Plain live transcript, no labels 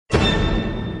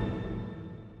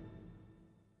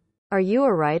Are you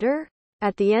a writer?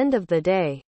 At the end of the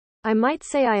day, I might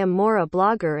say I am more a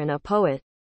blogger and a poet.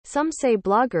 Some say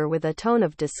blogger with a tone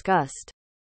of disgust,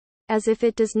 as if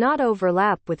it does not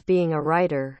overlap with being a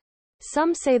writer.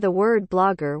 Some say the word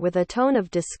blogger with a tone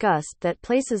of disgust that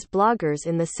places bloggers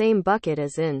in the same bucket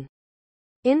as in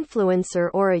influencer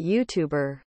or a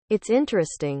YouTuber. It's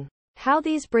interesting how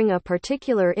these bring a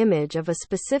particular image of a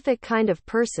specific kind of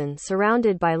person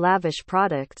surrounded by lavish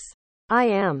products. I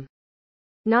am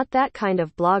not that kind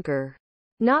of blogger.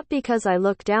 Not because I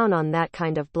look down on that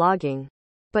kind of blogging,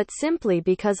 but simply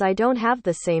because I don't have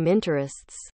the same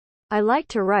interests. I like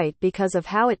to write because of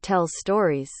how it tells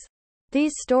stories.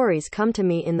 These stories come to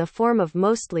me in the form of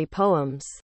mostly poems,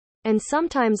 and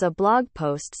sometimes a blog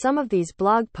post. Some of these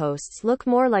blog posts look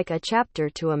more like a chapter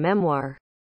to a memoir.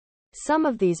 Some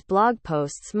of these blog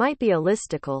posts might be a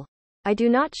listicle. I do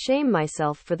not shame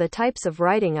myself for the types of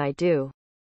writing I do,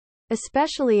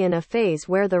 especially in a phase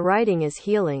where the writing is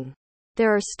healing.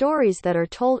 There are stories that are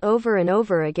told over and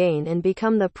over again and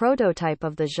become the prototype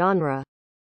of the genre.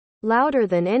 Louder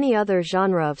than any other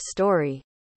genre of story,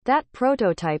 that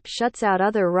prototype shuts out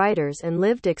other writers and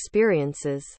lived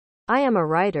experiences. I am a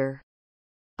writer.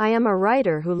 I am a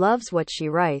writer who loves what she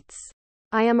writes.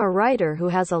 I am a writer who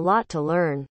has a lot to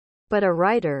learn, but a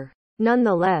writer.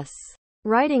 Nonetheless,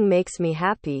 writing makes me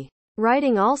happy.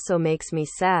 Writing also makes me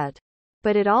sad,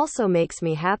 but it also makes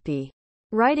me happy.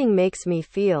 Writing makes me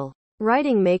feel.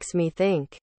 Writing makes me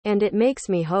think. And it makes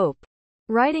me hope.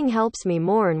 Writing helps me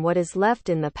mourn what is left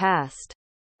in the past.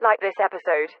 Like this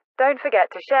episode. Don't forget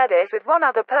to share this with one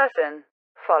other person.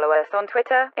 Follow us on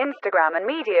Twitter, Instagram and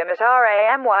Medium at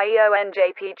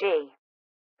RAMYEONJPG.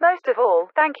 Most of all,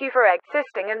 thank you for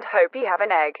existing and hope you have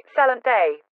an excellent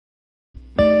day.